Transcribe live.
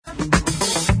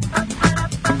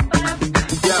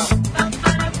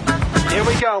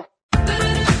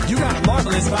got a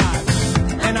marvelous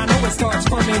vibe, and I know it starts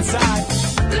from inside.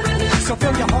 So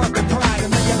fill your heart with pride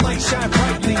and let your light shine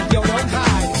brightly. Yo, don't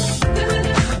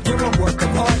hide. You're a work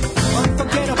of art,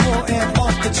 unforgettable and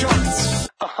off the charts.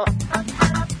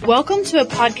 Welcome to a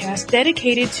podcast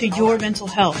dedicated to your mental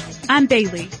health. I'm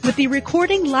Bailey with the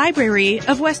Recording Library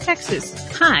of West Texas.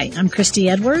 Hi, I'm Christy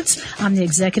Edwards. I'm the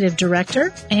Executive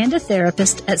Director and a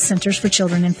therapist at Centers for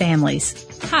Children and Families.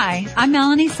 Hi, I'm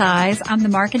Melanie Size. I'm the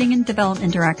Marketing and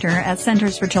Development Director at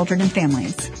Centers for Children and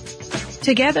Families.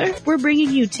 Together, we're bringing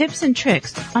you tips and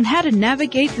tricks on how to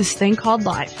navigate this thing called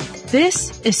life.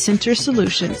 This is Center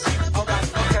Solutions.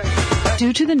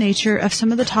 Due to the nature of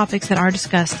some of the topics that are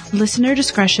discussed, listener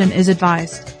discretion is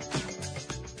advised.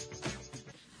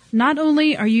 Not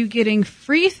only are you getting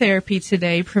free therapy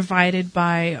today provided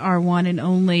by our one and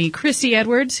only Christy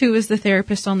Edwards, who is the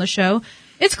therapist on the show,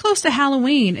 it's close to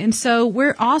Halloween, and so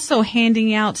we're also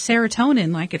handing out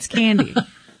serotonin like it's candy.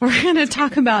 We're going to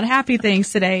talk about happy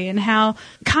things today and how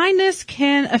kindness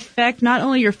can affect not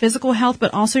only your physical health,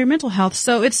 but also your mental health.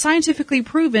 So it's scientifically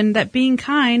proven that being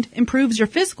kind improves your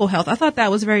physical health. I thought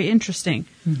that was very interesting.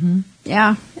 Mm-hmm.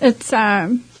 Yeah, it's,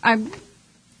 I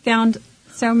found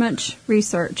so much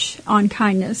research on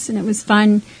kindness, and it was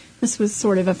fun. This was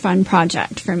sort of a fun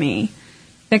project for me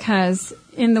because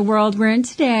in the world we're in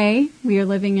today, we are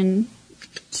living in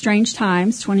strange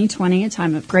times, 2020, a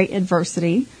time of great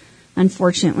adversity.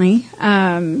 Unfortunately,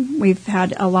 we've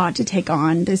had a lot to take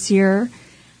on this year.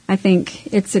 I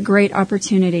think it's a great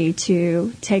opportunity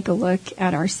to take a look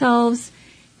at ourselves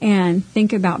and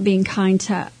think about being kind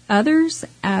to others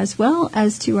as well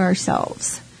as to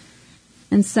ourselves.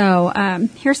 And so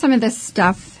here's some of this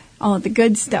stuff, all of the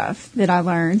good stuff that I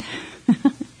learned.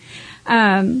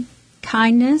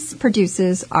 Kindness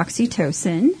produces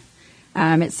oxytocin.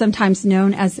 It's sometimes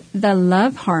known as the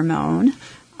love hormone.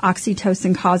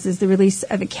 Oxytocin causes the release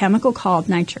of a chemical called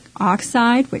nitric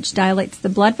oxide, which dilates the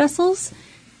blood vessels,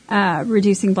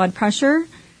 reducing blood pressure,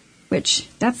 which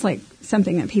that's like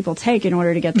something that people take in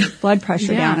order to get the blood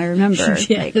pressure down. I remember,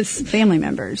 like family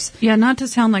members. Yeah, not to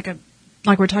sound like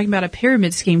we're talking about a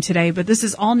pyramid scheme today, but this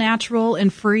is all natural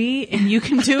and free, and you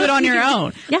can do it on your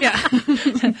own. Yeah.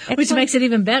 Which makes it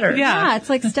even better. Yeah, it's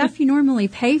like stuff you normally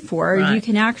pay for. Right. You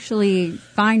can actually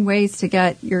find ways to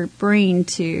get your brain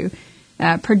to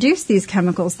produce these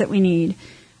chemicals that we need.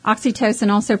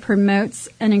 Oxytocin also promotes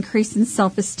an increase in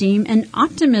self-esteem and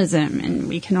optimism, and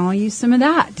we can all use some of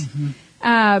that.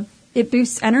 Mm-hmm. It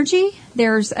boosts energy.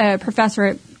 There's a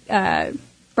professor at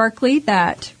Berkeley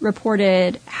that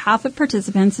reported half of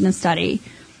participants in a study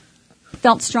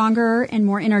felt stronger and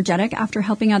more energetic after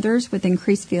helping others with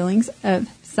increased feelings of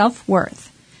self-worth.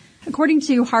 According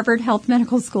to Harvard Health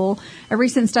Medical School, a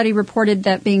recent study reported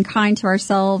that being kind to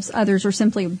ourselves, others, or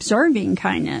simply observing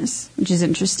kindness, which is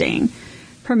interesting,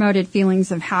 promoted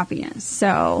feelings of happiness.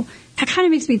 So that kind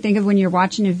of makes me think of when you're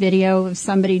watching a video of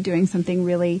somebody doing something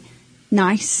really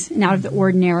nice and out of the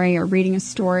ordinary or reading a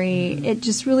story. It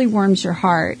just really warms your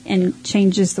heart and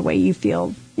changes the way you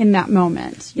feel in that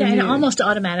moment. Yeah, and almost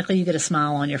automatically you get a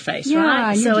smile on your face, yeah,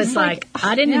 right? So it's like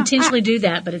I didn't intentionally do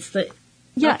that, but it's the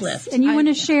uplift. And you want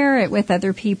to share it with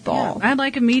other people. Yeah.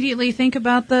 I'd immediately think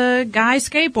about the guy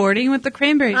skateboarding with the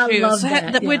cranberry juice, love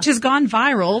that, which has gone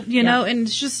viral, you know, and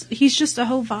he's just a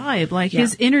whole vibe. Like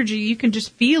his energy, you can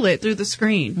just feel it through the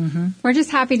screen. Mm-hmm. We're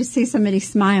just happy to see somebody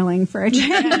smiling for a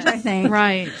change, I think.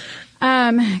 Right.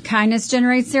 Kindness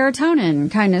generates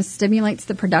serotonin. Kindness stimulates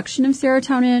the production of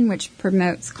serotonin, which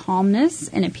promotes calmness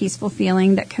and a peaceful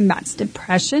feeling that combats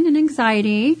depression and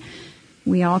anxiety.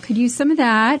 We all could use some of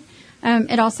that.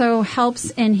 It also helps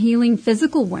in healing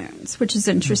physical wounds, which is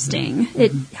interesting. Mm-hmm.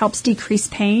 It helps decrease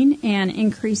pain and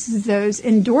increases those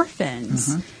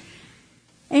endorphins.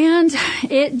 Mm-hmm. And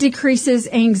it decreases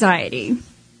anxiety.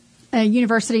 A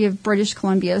University of British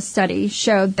Columbia study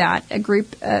showed that a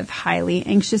group of highly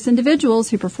anxious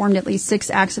individuals who performed at least 6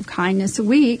 acts of kindness a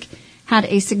week had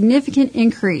a significant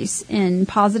increase in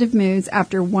positive moods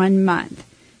after 1 month.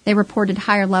 They reported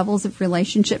higher levels of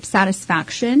relationship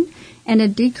satisfaction and a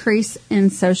decrease in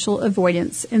social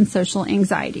avoidance and social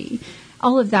anxiety.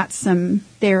 All of that's some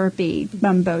therapy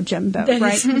mumbo jumbo,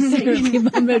 right? Therapy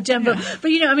mumbo jumbo. But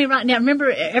right now,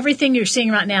 remember everything you're seeing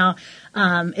right now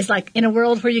is like in a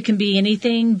world where you can be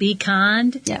anything, be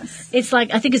kind. Yes. It's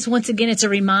like, I think it's a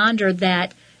reminder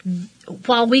that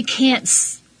while we can't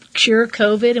cure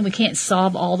COVID and we can't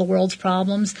solve all the world's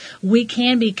problems, we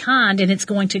can be kind, and it's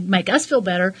going to make us feel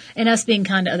better, and us being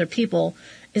kind to other people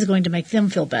is going to make them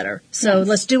feel better. So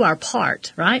let's do our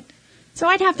part, right? So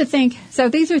I'd have to think, so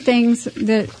these are things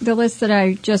that the list that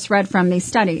I just read from these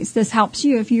studies. This helps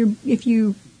you if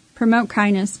you promote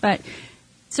kindness, but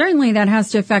certainly that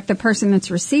has to affect the person that's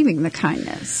receiving the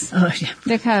kindness. Oh, yeah.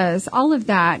 Because all of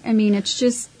that, I mean, it's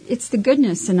the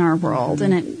goodness in our world,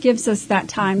 and it gives us that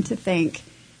time to think,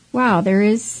 wow, there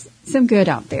is some good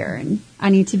out there, and I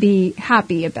need to be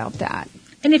happy about that.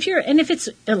 And if it's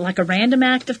like a random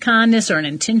act of kindness or an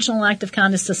intentional act of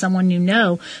kindness to someone you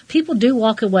know, people do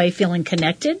walk away feeling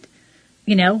connected,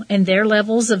 and their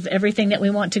levels of everything that we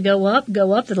want to go up. The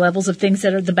levels of things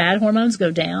that are the bad hormones go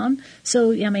down.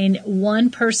 So, I mean,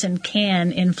 one person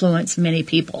can influence many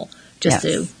people just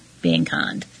through being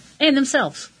kind and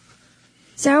themselves.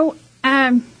 So,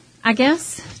 I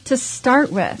guess to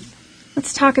start with,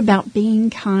 let's talk about being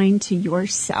kind to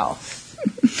yourself.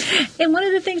 And one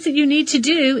of the things that you need to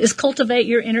do is cultivate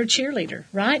your inner cheerleader,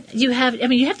 right? You have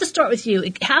to start with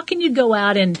you. How can you go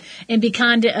out and be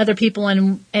kind to other people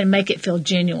and make it feel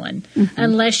genuine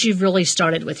unless you've really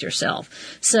started with yourself?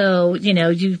 So,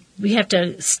 we have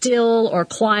to still or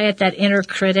quiet that inner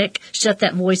critic, shut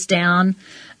that voice down,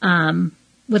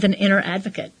 with an inner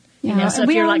advocate. Yeah, so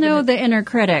we all know the inner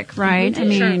critic, right? I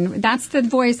mean, that's the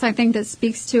voice I think that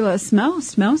speaks to us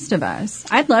most of us.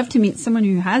 I'd love to meet someone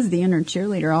who has the inner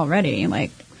cheerleader already.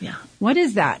 Like, what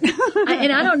is that?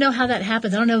 And I don't know how that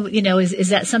happens. I don't know, is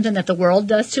that something that the world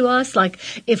does to us? Like,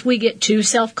 if we get too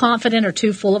self-confident or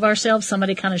too full of ourselves,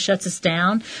 somebody kind of shuts us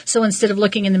down. So instead of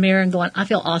looking in the mirror and going, I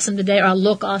feel awesome today, or I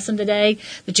look awesome today,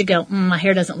 that you go, my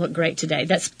hair doesn't look great today.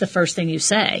 That's the first thing you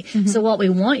say. Mm-hmm. So what we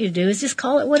want you to do is just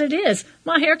call it what it is.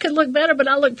 My hair could look better, but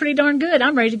I look pretty darn good.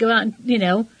 I'm ready to go out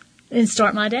and, and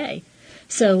start my day.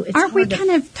 So it's Aren't we kind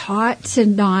of taught to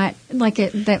not, like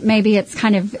that maybe it's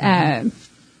kind of,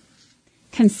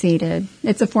 conceited.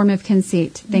 It's a form of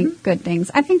conceit to think good things.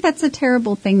 I think that's a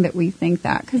terrible thing that we think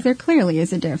that, because there clearly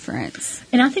is a difference.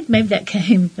 And I think maybe that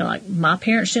came, like my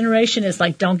parents' generation is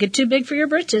like, don't get too big for your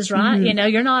britches, right? Mm-hmm.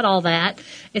 You're not all that.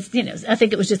 It's, I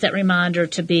think it was just that reminder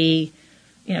to be,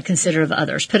 considerate of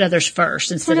others, put others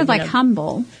first instead sort of like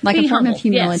humble, like a form of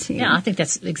humility. Yes. Yeah, I think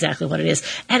that's exactly what it is.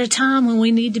 At a time when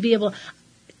we need to be able,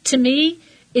 to me,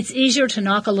 it's easier to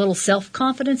knock a little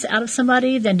self-confidence out of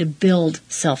somebody than to build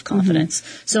self-confidence.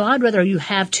 Mm-hmm. So I'd rather you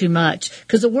have too much,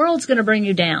 because the world's going to bring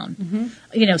you down,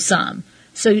 some.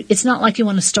 So it's not like you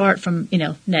want to start from,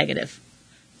 negative.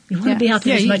 You want to be out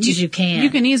there as much as you can. You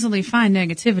can easily find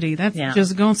negativity. That's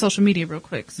just go on social media real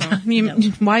quick. So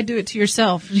why do it to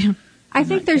yourself? I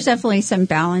think there's definitely some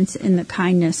balance in the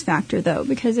kindness factor, though,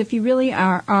 because if you really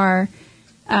are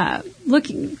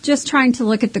just trying to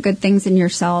look at the good things in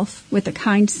yourself with a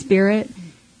kind spirit,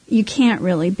 you can't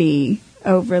really be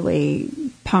overly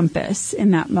pompous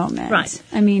in that moment. Right.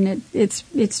 I mean,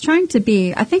 it's trying to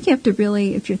be, I think you have to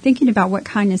really, if you're thinking about what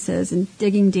kindness is and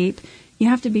digging deep, you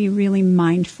have to be really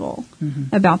mindful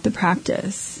about the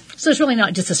practice. So it's really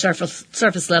not just a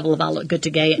surface level of I look good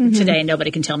today and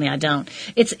nobody can tell me I don't.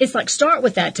 It's like start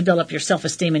with that to build up your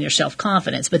self-esteem and your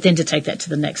self-confidence, but then to take that to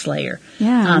the next layer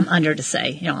under to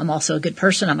say, I'm also a good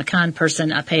person. I'm a kind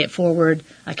person. I pay it forward.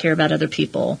 I care about other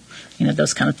people,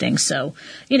 those kind of things. So,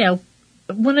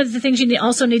 one of the things you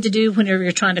also need to do when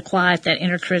you're trying to quiet that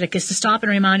inner critic is to stop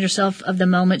and remind yourself of the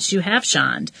moments you have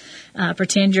shined.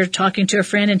 Pretend you're talking to a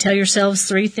friend and tell yourselves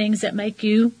 3 things that make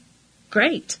you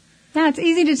great. Yeah, it's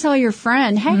easy to tell your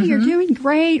friend, hey, you're doing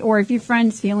great. Or if your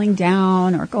friend's feeling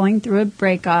down or going through a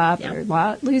breakup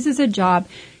or loses a job,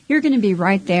 you're going to be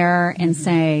right there and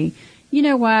say, you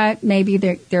know what, maybe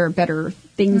there are better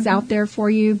things out there for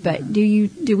you. But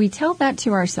do we tell that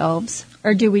to ourselves,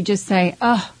 or do we just say,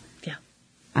 oh,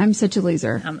 I'm such a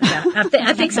loser?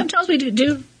 I think sometimes we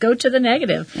do go to the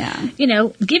negative. Yeah.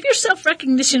 Give yourself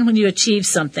recognition when you achieve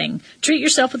something. Treat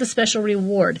yourself with a special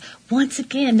reward. Once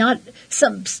again,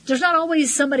 there's not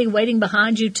always somebody waiting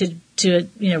behind you to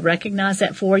recognize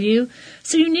that for you.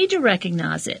 So you need to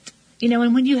recognize it.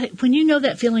 And when you know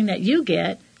that feeling that you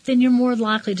get, then you're more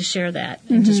likely to share that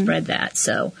and to spread that.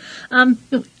 So,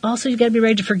 also you got to be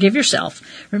ready to forgive yourself.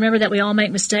 Remember that we all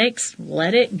make mistakes.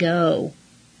 Let it go.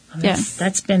 Yes.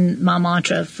 That's been my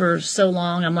mantra for so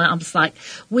long. I'm just like,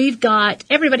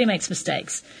 everybody makes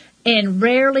mistakes. And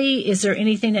rarely is there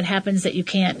anything that happens that you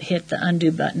can't hit the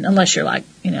undo button, unless you're like,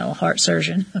 a heart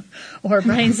surgeon or a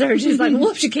brain surgeon. It's like,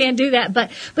 whoops, you can't do that.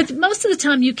 But most of the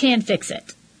time you can fix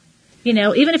it.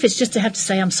 Even if it's just to have to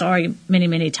say I'm sorry many,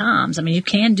 many times. I mean, you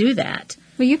can do that.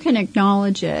 Well, you can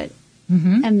acknowledge it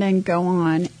and then go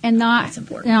on and not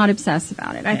obsess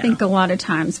about it. I think a lot of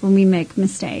times when we make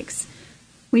mistakes,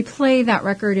 we play that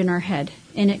record in our head,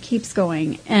 and it keeps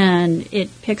going, and it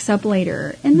picks up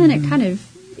later, and then it kind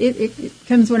of it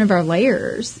becomes one of our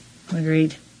layers.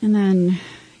 Agreed. And then,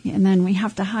 and then we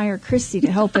have to hire Christy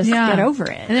to help us get over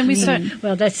it. And then we start.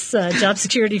 Well, that's job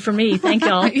security for me. Thank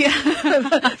y'all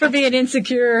for being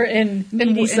insecure and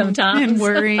needy sometimes. And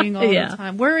worrying all the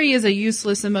time. Worry is a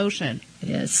useless emotion. It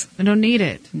is. I don't need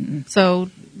it. Mm-mm. So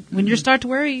when you start to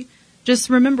worry, just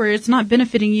remember it's not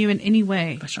benefiting you in any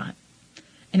way. That's right.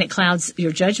 And it clouds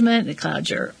your judgment. It clouds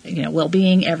your,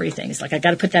 well-being, everything. It's like, I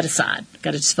got to put that aside.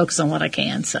 Got to just focus on what I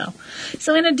can. So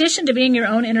in addition to being your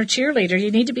own inner cheerleader,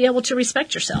 you need to be able to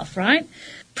respect yourself, right?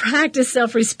 Practice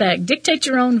self-respect. Dictate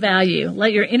your own value.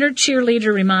 Let your inner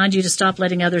cheerleader remind you to stop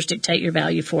letting others dictate your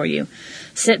value for you.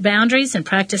 Set boundaries and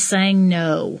practice saying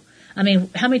no. I mean,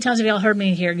 how many times have y'all heard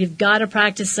me here? You've got to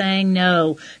practice saying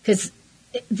no, because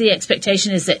the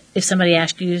expectation is that if somebody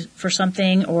asks you for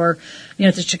something, or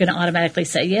that you're going to automatically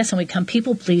say yes, and we become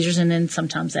people pleasers, and then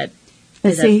sometimes that.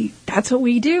 But see, that's what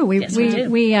we do. We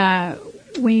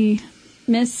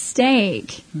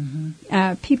mistake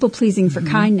people pleasing for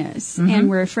kindness, and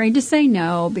we're afraid to say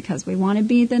no because we want to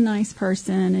be the nice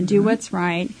person and do what's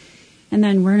right. And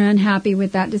then we're unhappy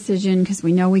with that decision because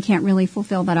we know we can't really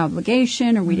fulfill that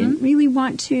obligation, or we didn't really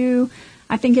want to.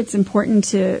 I think it's important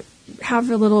to have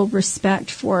a little respect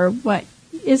for what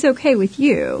is okay with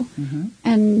you.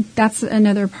 And that's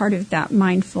another part of that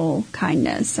mindful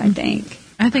kindness, I think.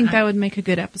 I think that would make a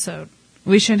good episode.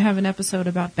 We should have an episode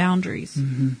about boundaries.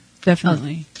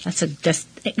 Definitely.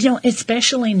 Oh,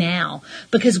 especially now,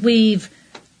 because we've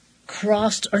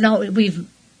we've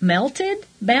melted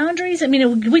boundaries. I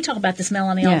mean, we talk about this,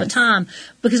 Melanie, all the time,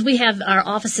 because we have our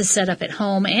offices set up at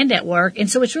home and at work. And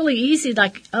so it's really easy,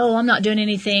 like, oh, I'm not doing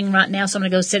anything right now, so I'm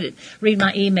going to go read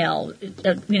my email,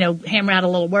 hammer out a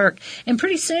little work. And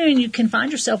pretty soon you can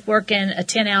find yourself working a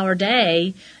 10-hour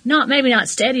day, maybe not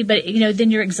steady, but,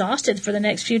 then you're exhausted for the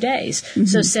next few days.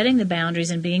 So setting the boundaries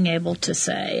and being able to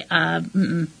say,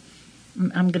 I'm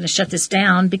going to shut this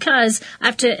down because I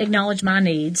have to acknowledge my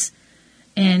needs.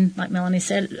 And like Melanie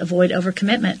said, avoid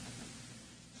overcommitment.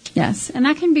 Yes, and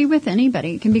that can be with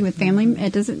anybody. It can be with family.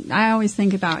 It doesn't. I always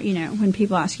think about when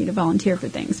people ask you to volunteer for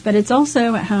things, but it's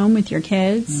also at home with your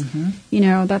kids.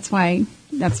 That's why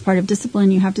that's part of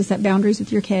discipline. You have to set boundaries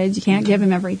with your kids. You can't give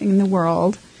them everything in the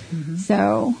world.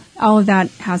 So all of that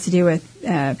has to do with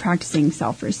practicing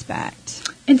self-respect.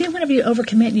 And then whenever you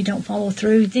overcommit and you don't follow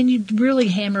through, then you really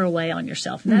hammer away on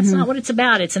yourself. And that's not what it's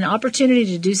about. It's an opportunity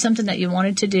to do something that you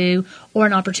wanted to do, or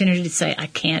an opportunity to say, I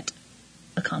can't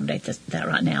accommodate that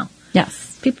right now.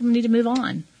 Yes. People need to move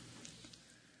on.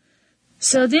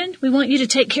 So then we want you to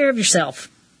take care of yourself.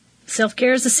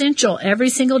 Self-care is essential. Every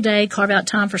single day, carve out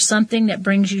time for something that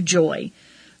brings you joy.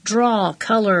 Draw,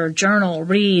 color, journal,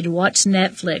 read, watch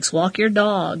Netflix, walk your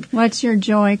dog. What's your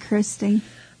joy, Christy?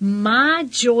 My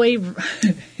joy,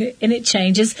 and it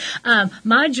changes,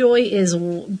 my joy is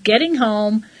getting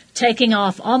home, taking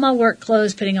off all my work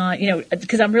clothes, putting on,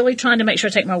 because I'm really trying to make sure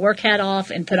I take my work hat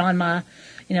off and put on my,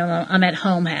 I'm at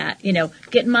home hat,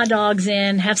 getting my dogs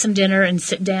in, have some dinner and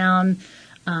sit down,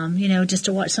 just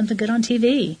to watch something good on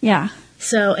TV. Yeah.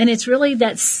 So, and it's really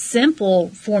that simple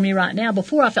for me right now.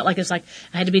 Before I felt like it was like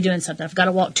I had to be doing something. I've got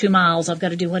to walk 2 miles. I've got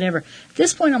to do whatever. At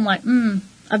this point, I'm like,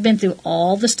 I've been through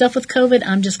all the stuff with COVID.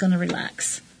 I'm just going to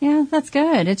relax. Yeah, that's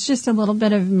good. It's just a little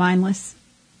bit of mindless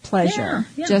pleasure.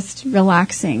 Yeah. Just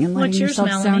relaxing and letting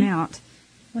yourself zone out.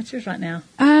 What's yours right now?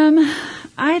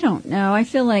 I don't know. I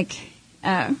feel like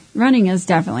running is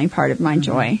definitely part of my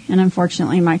joy. And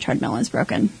unfortunately, my treadmill is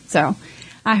broken. So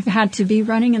I've had to be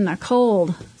running in the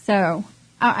cold. So,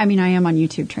 I am on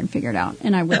YouTube trying to figure it out,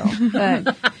 and I will.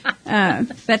 But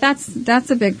that's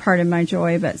a big part of my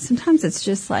joy. But sometimes it's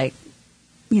just like,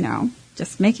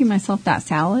 just making myself that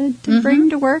salad to bring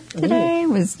to work today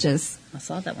was just. I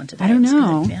saw that one today. I don't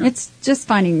know. Good, yeah. It's just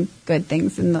finding good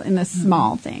things in the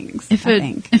small things.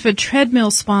 If a treadmill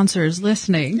sponsor is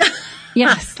listening.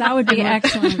 Yes, that would be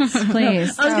excellent,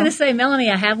 please. I was going to say,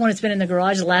 Melanie, I have one. It's been in the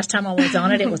garage. The last time I was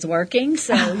on it was working.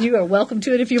 So you are welcome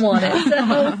to it if you want it.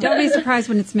 So. Don't be surprised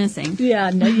when it's missing. Yeah,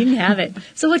 no, you can have it.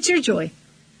 So what's your joy?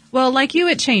 Well, like you,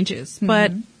 it changes.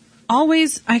 But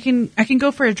always I can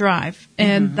go for a drive,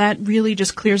 and that really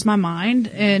just clears my mind,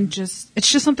 and it's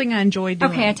just something I enjoy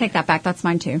doing. Okay, I take that back. That's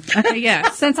mine too. Okay,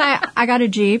 yeah. Since I got a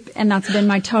Jeep, and that's been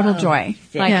my total joy.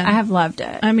 Like, I have loved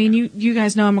it. I mean, you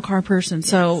guys know I'm a car person,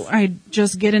 so I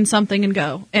just get in something and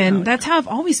go. And that's how I've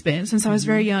always been since I was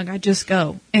very young. I just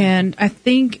go. And I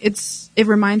think it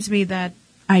reminds me that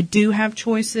I do have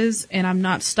choices and I'm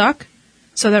not stuck.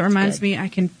 So that reminds me I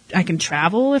can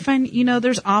travel if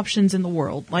there's options in the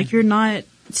world. Like you're not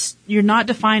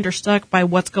defined or stuck by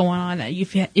what's going on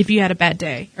if you had a bad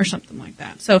day or something like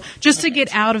that. So just to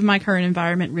get out of my current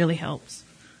environment really helps.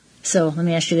 So let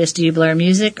me ask you this. Do you blare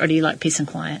music or do you like peace and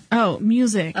quiet? Oh,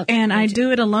 music. Okay, and I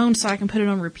do it alone so I can put it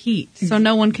on repeat so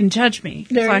no one can judge me.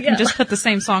 There so I you can go. just put the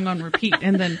same song on repeat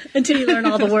and then, Until you learn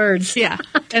all the words. yeah.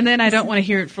 And then I don't want to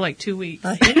hear it for like 2 weeks.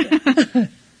 I hear you.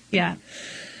 Yeah.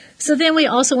 So then we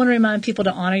also want to remind people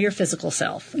to honor your physical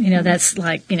self. You know, that's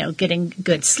like, getting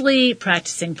good sleep,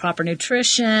 practicing proper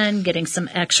nutrition, getting some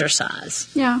exercise.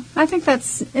 Yeah, I think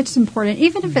it's important,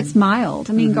 even if it's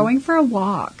mild. I mean, going for a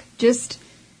walk, just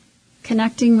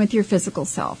connecting with your physical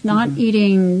self, not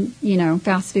eating,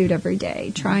 fast food every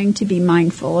day, trying to be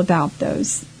mindful about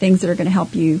those things that are going to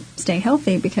help you stay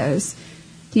healthy because,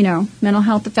 mental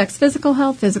health affects physical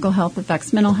health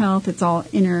affects mental health. It's all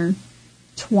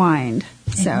intertwined.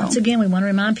 And once again, we want to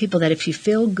remind people that if you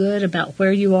feel good about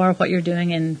where you are, what you're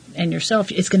doing, and yourself,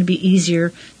 it's going to be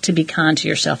easier to be kind to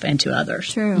yourself and to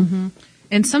others. True. Mm-hmm.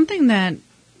 And something that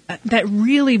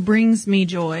really brings me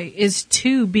joy is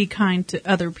to be kind to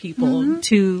other people,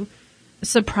 to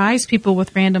surprise people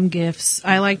with random gifts.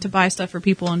 I like to buy stuff for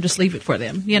people and just leave it for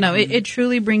them. It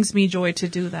truly brings me joy to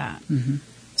do that. Mm-hmm.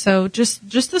 So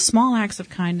just the small acts of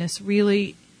kindness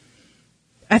really,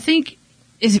 I think,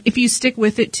 if you stick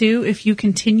with it too, if you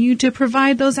continue to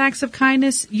provide those acts of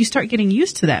kindness, you start getting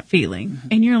used to that feeling. Mm-hmm.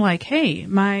 And you're like, hey,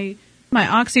 my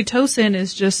oxytocin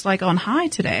is just like on high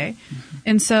today. Mm-hmm.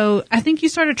 And so I think you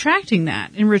start attracting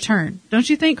that in return. Don't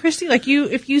you think, Christy? Like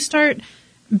if you start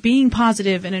being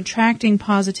positive and attracting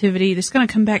positivity, it's going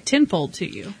to come back tenfold to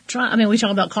you. We talk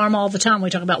about karma all the time.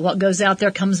 We talk about what goes out there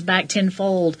comes back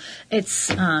tenfold. It's,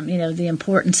 the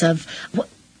importance of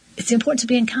it's the importance of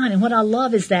being kind. And what I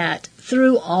love is that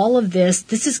through all of this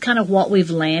is kind of what we've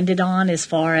landed on as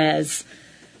far as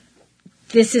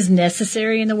this is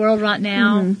necessary in the world right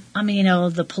now. Mm-hmm. I mean,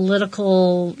 the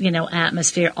political,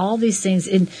 atmosphere, all these things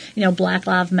in, Black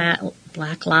Lives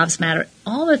Matter,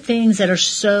 all the things that are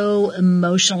so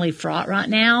emotionally fraught right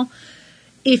now.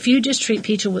 If you just treat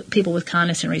people with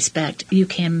kindness and respect, you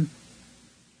can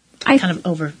kind of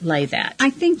overlay that.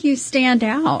 I think you stand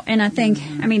out. And I think,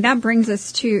 that brings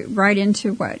us right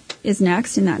into what is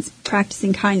next, and that's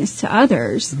practicing kindness to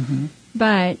others. Mm-hmm.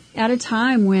 But at a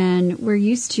time when we're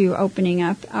used to opening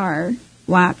up our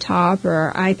laptop or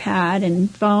our iPad and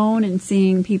phone and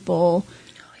seeing people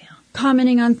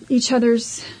commenting on each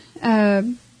other's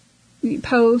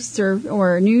posts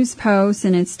or news posts,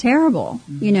 and it's terrible,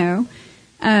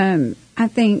 I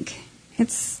think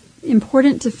it's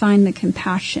important to find the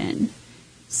compassion.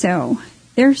 So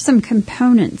there's some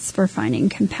components for finding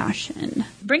compassion.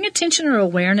 Bring attention or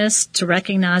awareness to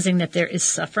recognizing that there is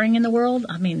suffering in the world.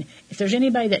 I mean, if there's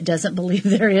anybody that doesn't believe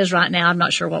there is right now, I'm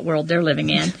not sure what world they're living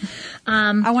in.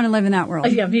 I want to live in that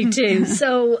world. Yeah, me too.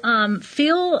 So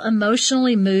feel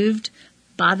emotionally moved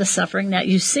by the suffering that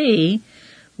you see,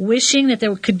 wishing that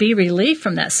there could be relief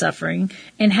from that suffering,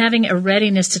 and having a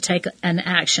readiness to take an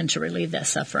action to relieve that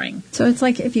suffering. So it's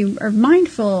like if you are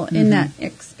mindful in that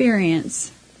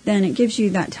experience, then it gives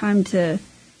you that time to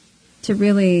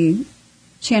really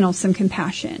channel some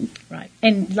compassion. Right.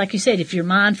 And like you said, if you're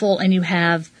mindful and you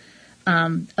have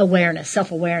awareness,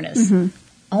 self-awareness,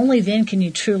 only then can you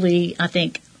truly, I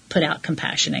think, put out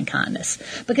compassion and kindness.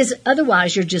 Because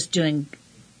otherwise you're just doing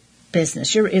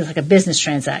business. It's like a business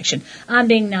transaction. I'm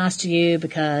being nice to you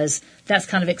because that's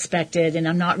kind of expected, and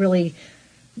I'm not really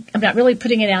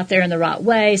putting it out there in the right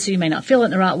way, so you may not feel it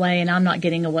in the right way, and I'm not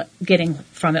getting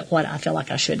from it what I feel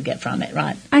like I should get from it,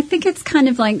 right? I think it's kind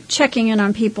of like checking in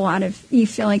on people you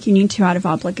feel like you need to out of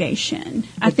obligation.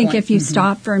 I think if you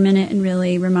stop for a minute and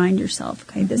really remind yourself,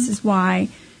 okay, this is why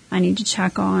I need to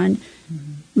check on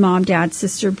mom, dad,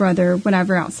 sister, brother,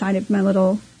 whatever outside of my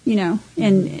little,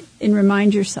 and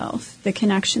remind yourself the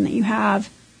connection that you have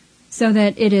so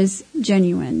that it is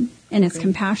genuine and it's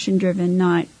compassion driven,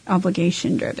 not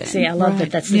obligation driven. See, I love that.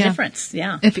 That's the difference.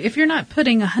 Yeah. If you're not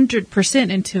putting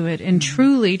 100% into it and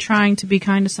truly trying to be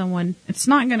kind to someone, it's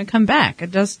not going to come back.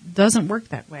 It doesn't work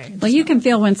that way. Well, you can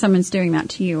feel when someone's doing that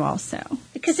to you also.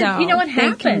 Because you know what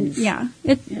happens.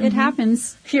 It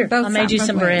happens. Here, I made you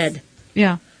some bread.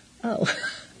 Yeah. Oh,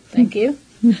 thank you.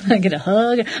 I get a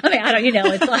hug. I mean,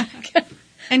 it's like...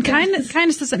 And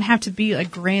kindness doesn't have to be a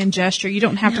grand gesture. You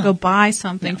don't have to go buy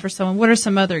something for someone. What are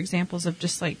some other examples of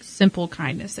just like simple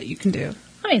kindness that you can do?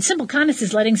 I mean, simple kindness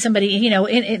is letting somebody,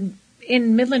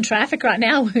 in Midland traffic right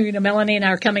now, Melanie and I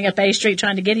are coming up A Street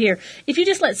trying to get here. If you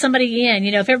just let somebody in,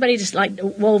 if everybody just like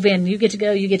wove in, you get to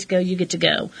go, you get to go, you get to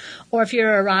go. Or if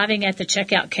you're arriving at the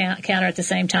checkout counter at the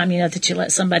same time, that you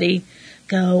let somebody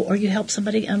go, or you help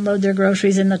somebody unload their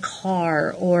groceries in the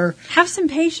car, or have some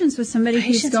patience with somebody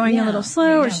who's going a little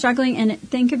slow or struggling, and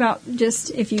think about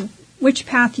just which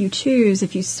path you choose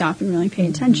if you stop and really pay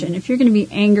attention. If you're going to be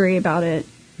angry about it,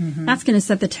 That's going to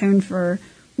set the tone for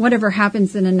whatever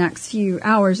happens in the next few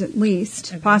hours at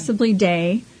least, possibly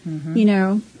day, you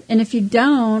know. And if you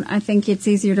don't, I think it's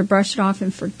easier to brush it off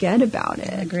and forget about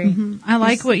it. I agree. I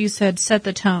like what you said, set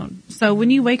the tone. So when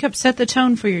you wake up, set the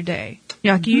tone for your day.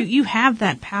 Like you have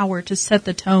that power to set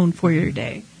the tone for your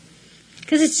day.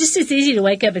 Because it's easy to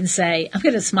wake up and say, I'm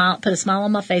going to smile, put a smile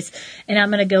on my face, and I'm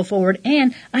going to go forward.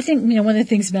 And I think, you know, one of the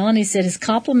things Melanie said is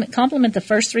compliment the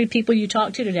first 3 people you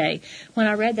talked to today. When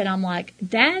I read that, I'm like,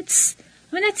 that's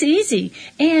easy.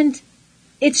 And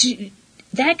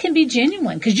that can be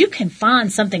genuine because you can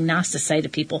find something nice to say to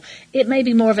people. It may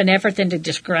be more of an effort than to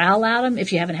just growl at them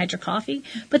if you haven't had your coffee.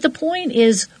 But the point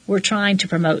is we're trying to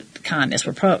promote kindness.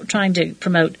 We're trying to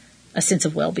promote a sense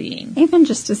of well-being. Even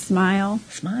just a smile.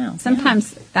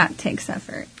 Sometimes that takes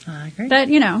effort. I agree. But,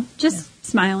 you know, just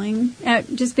smiling,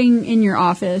 just being in your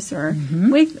office or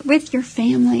with your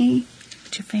family.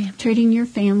 With your family. Treating your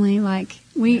family like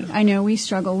I know we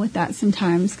struggle with that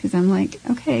sometimes because I'm like,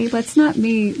 okay, let's not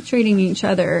be treating each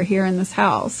other here in this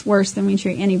house worse than we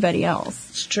treat anybody else.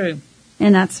 It's true.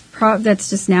 And that's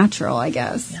just natural, I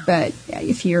guess. Yeah. But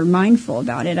if you're mindful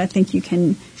about it, I think you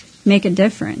can make a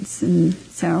difference. And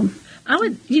so I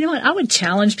would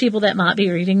challenge people that might be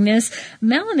reading this.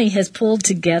 Melanie has pulled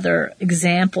together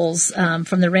examples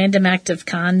from the Random Act of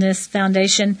Kindness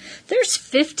Foundation. There's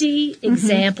 50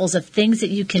 examples of things that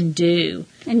you can do.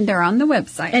 And they're on the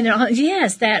website. And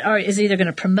yes, is either going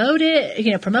to promote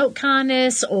it, promote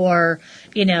kindness or,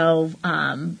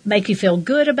 make you feel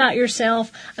good about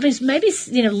yourself. I mean, maybe,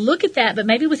 look at that, but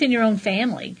maybe within your own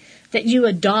family that you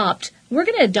adopt. We're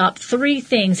going to adopt 3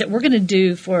 things that we're going to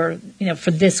do for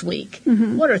this week.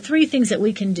 What are 3 things that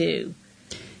we can do?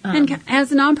 And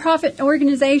as nonprofit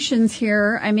organizations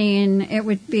here, I mean, it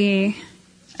would be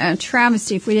a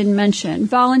travesty if we didn't mention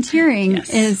volunteering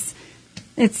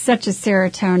it's such a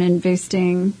serotonin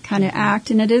boosting kind of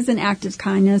act, and it is an act of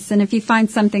kindness. And if you find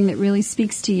something that really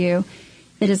speaks to you,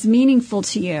 that is meaningful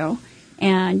to you,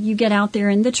 and you get out there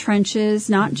in the trenches,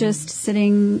 not just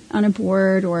sitting on a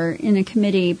board or in a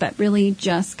committee, but really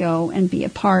just go and be a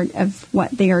part of what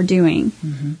they are doing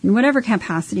in whatever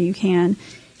capacity you can.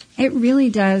 It really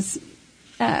does.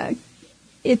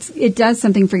 It does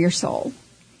something for your soul.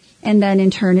 And then in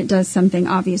turn, it does something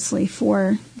obviously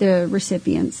for the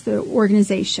recipients, the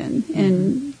organization.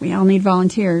 And we all need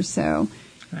volunteers. So,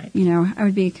 I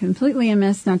would be completely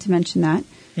amiss not to mention that.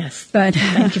 Yes. But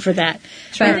thank you for that.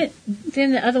 Then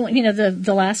the other one,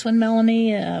 the last one,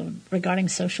 Melanie, regarding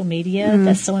social media,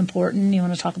 that's so important. You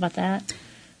want to talk about that?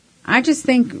 I just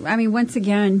think, once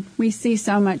again, we see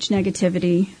so much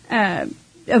negativity.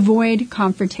 Avoid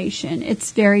confrontation.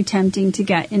 It's very tempting to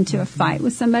get into a fight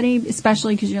with somebody,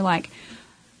 especially because you're like,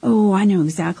 oh, I know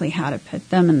exactly how to put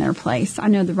them in their place. I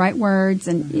know the right words.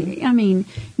 And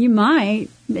you might.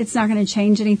 It's not going to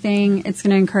change anything. It's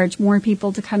going to encourage more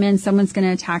people to come in. Someone's going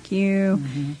to attack you.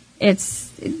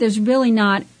 There's really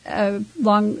not a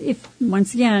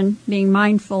once again, being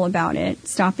mindful about it,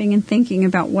 stopping and thinking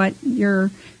about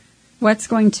what's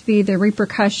going to be the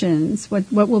repercussions,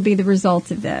 what will be the result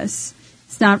of this.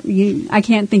 It's not I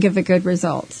can't think of a good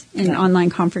result in online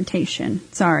confrontation.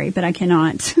 Sorry, but I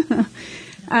cannot.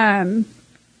 And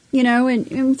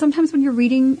sometimes when you're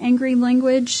reading angry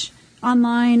language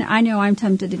online, I know I'm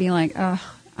tempted to be like, oh,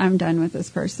 I'm done with this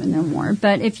person, no more.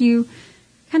 But if you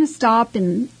kind of stop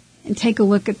and take a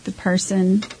look at the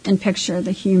person and picture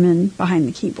the human behind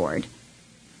the keyboard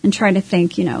and try to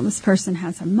think, this person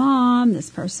has a mom, this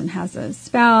person has a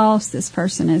spouse, this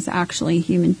person is actually a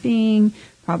human being,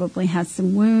 probably has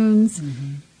some wounds.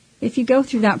 If you go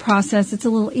through that process, it's a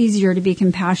little easier to be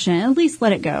compassionate. At least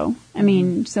let it go.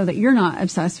 So that you're not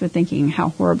obsessed with thinking how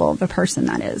horrible of a person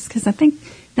that is. Because I think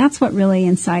that's what really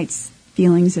incites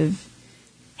feelings of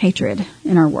hatred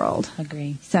in our world.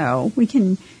 Agree. So we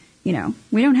can, we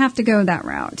don't have to go that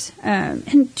route.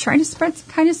 And try to spread some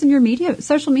kindness in your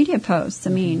social media posts.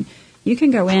 You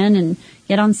can go in and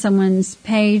get on someone's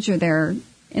page or their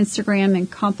Instagram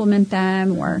and compliment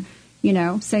them or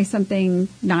say something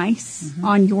nice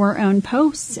on your own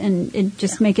posts and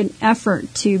just make an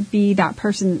effort to be that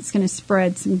person that's going to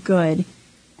spread some good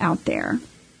out there.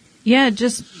 Yeah,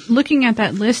 just looking at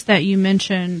that list that you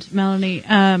mentioned, Melanie,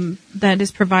 that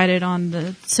is provided on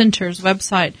the center's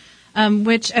website,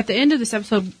 which at the end of this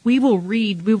episode, we will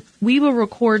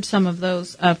record some of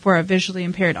those for a visually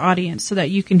impaired audience so that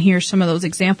you can hear some of those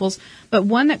examples. But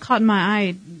one that caught my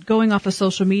eye going off of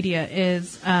social media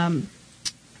is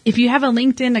if you have a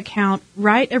LinkedIn account,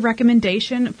 write a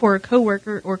recommendation for a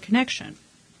coworker or connection.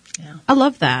 Yeah. I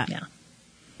love that. Yeah.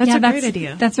 That's a great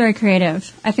idea. That's very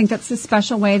creative. I think that's a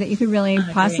special way that you could really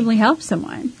possibly help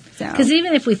someone. Because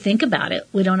even if we think about it,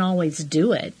 we don't always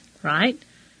do it, right?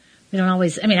 We don't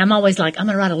always, I'm always like, I'm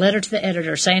going to write a letter to the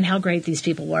editor saying how great these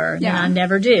people were. And I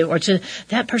never do. Or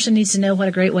that person needs to know what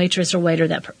a great waitress or waiter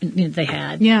they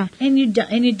had. Yeah. And you don't.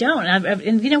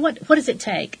 And you know what? What does it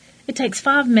take? It takes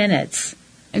 5 minutes.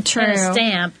 True. And a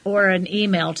stamp or an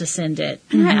email to send it.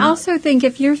 And I also think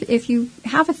if you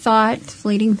have a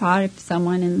fleeting thought of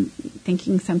someone and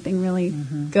thinking something really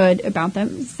good about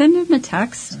them, send them a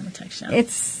text.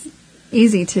 It's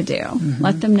easy to do.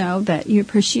 Let them know that you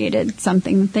appreciated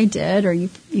something that they did, or you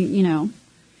know.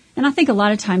 And I think a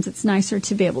lot of times it's nicer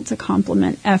to be able to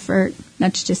compliment effort.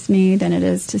 That's just me than it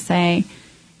is to say,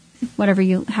 however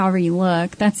you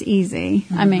look. That's easy.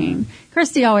 I mean,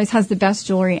 Christy always has the best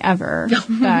jewelry ever,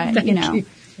 but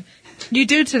you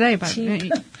do today, by the way.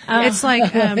 It's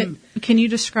like, can you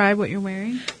describe what you're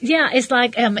wearing? Yeah, it's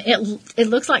like, it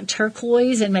looks like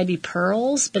turquoise and maybe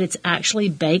pearls, but it's actually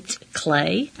baked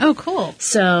clay. Oh, cool.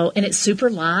 So, and it's super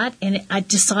light, and I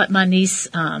just saw it. My niece,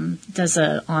 does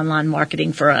online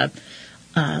marketing for a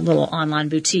little online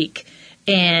boutique.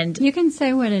 And you can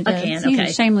say what it is. You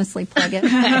can shamelessly plug it.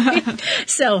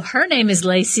 So her name is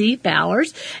Lacey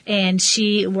Bowers, and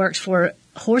she works for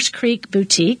Horse Creek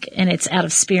Boutique, and it's out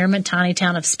of Spearman, tiny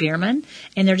town of Spearman.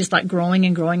 And they're just like growing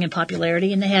and growing in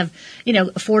popularity. And they have,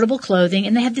 affordable clothing,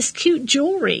 and they have this cute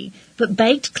jewelry, but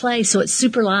baked clay, so it's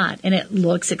super light and it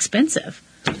looks expensive.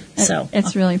 So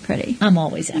it's really pretty. I'm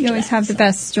always after that. You always have the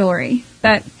best jewelry.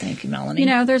 But thank you, Melanie.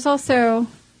 There's also,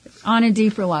 on a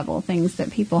deeper level, things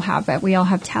that people have, that we all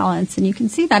have talents, and you can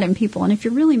see that in people. And if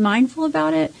you're really mindful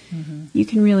about it, you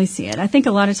can really see it. I think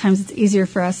a lot of times it's easier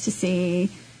for us to see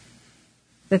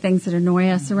the things that annoy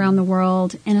us around the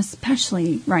world, and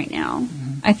especially right now.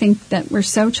 I think that we're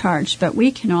so charged, but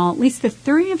we can all, at least the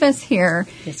three of us here,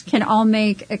 can all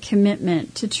make a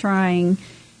commitment to trying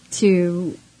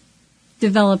to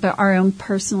develop our own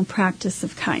personal practice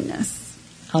of kindness.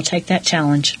 I'll take that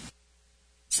challenge.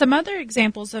 Some other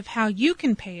examples of how you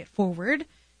can pay it forward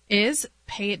is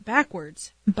pay it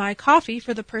backwards. Buy coffee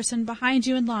for the person behind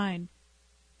you in line.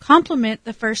 Compliment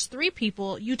the first 3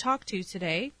 people you talk to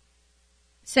today.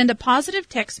 Send a positive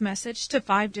text message to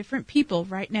 5 different people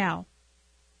right now.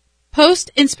 Post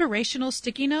inspirational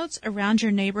sticky notes around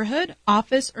your neighborhood,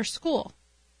 office, or school.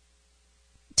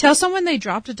 Tell someone they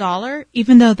dropped $1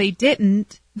 even though they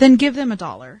didn't, then give them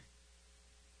 $1.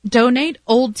 Donate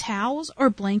old towels or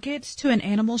blankets to an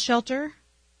animal shelter.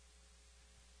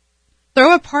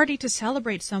 Throw a party to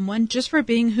celebrate someone just for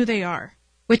being who they are,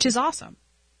 which is awesome.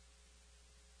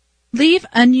 Leave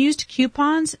unused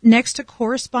coupons next to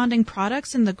corresponding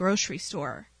products in the grocery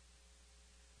store.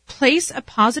 Place a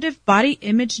positive body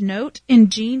image note in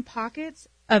jean pockets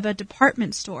of a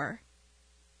department store.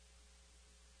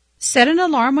 Set an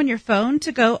alarm on your phone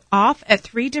to go off at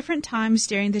 3 different times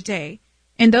during the day.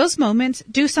 In those moments,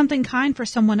 do something kind for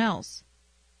someone else.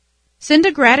 Send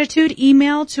a gratitude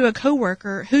email to a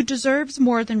coworker who deserves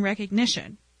more than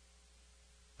recognition.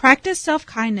 Practice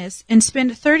self-kindness and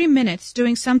spend 30 minutes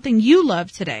doing something you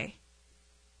love today.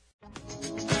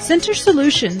 Center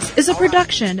Solutions is a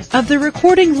production of the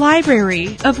Recording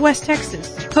Library of West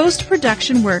Texas.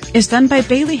 Post-production work is done by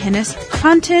Bailey Hennis.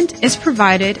 Content is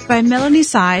provided by Melanie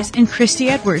Size and Christy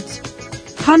Edwards.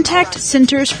 Contact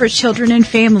Centers for Children and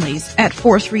Families at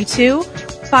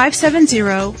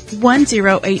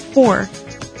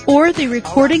 432-570-1084 or the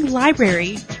Recording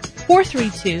Library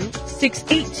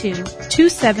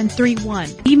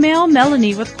 432-682-2731. Email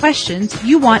Melanie with questions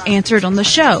you want answered on the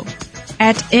show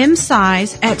at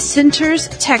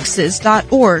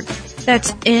msize@centerstexas.org.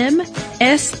 That's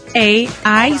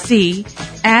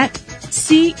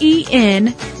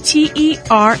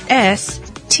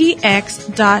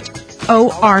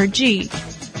MSAIZ@CENTERSTX.org.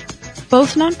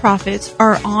 Both nonprofits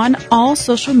are on all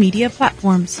social media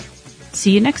platforms.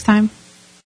 See you next time.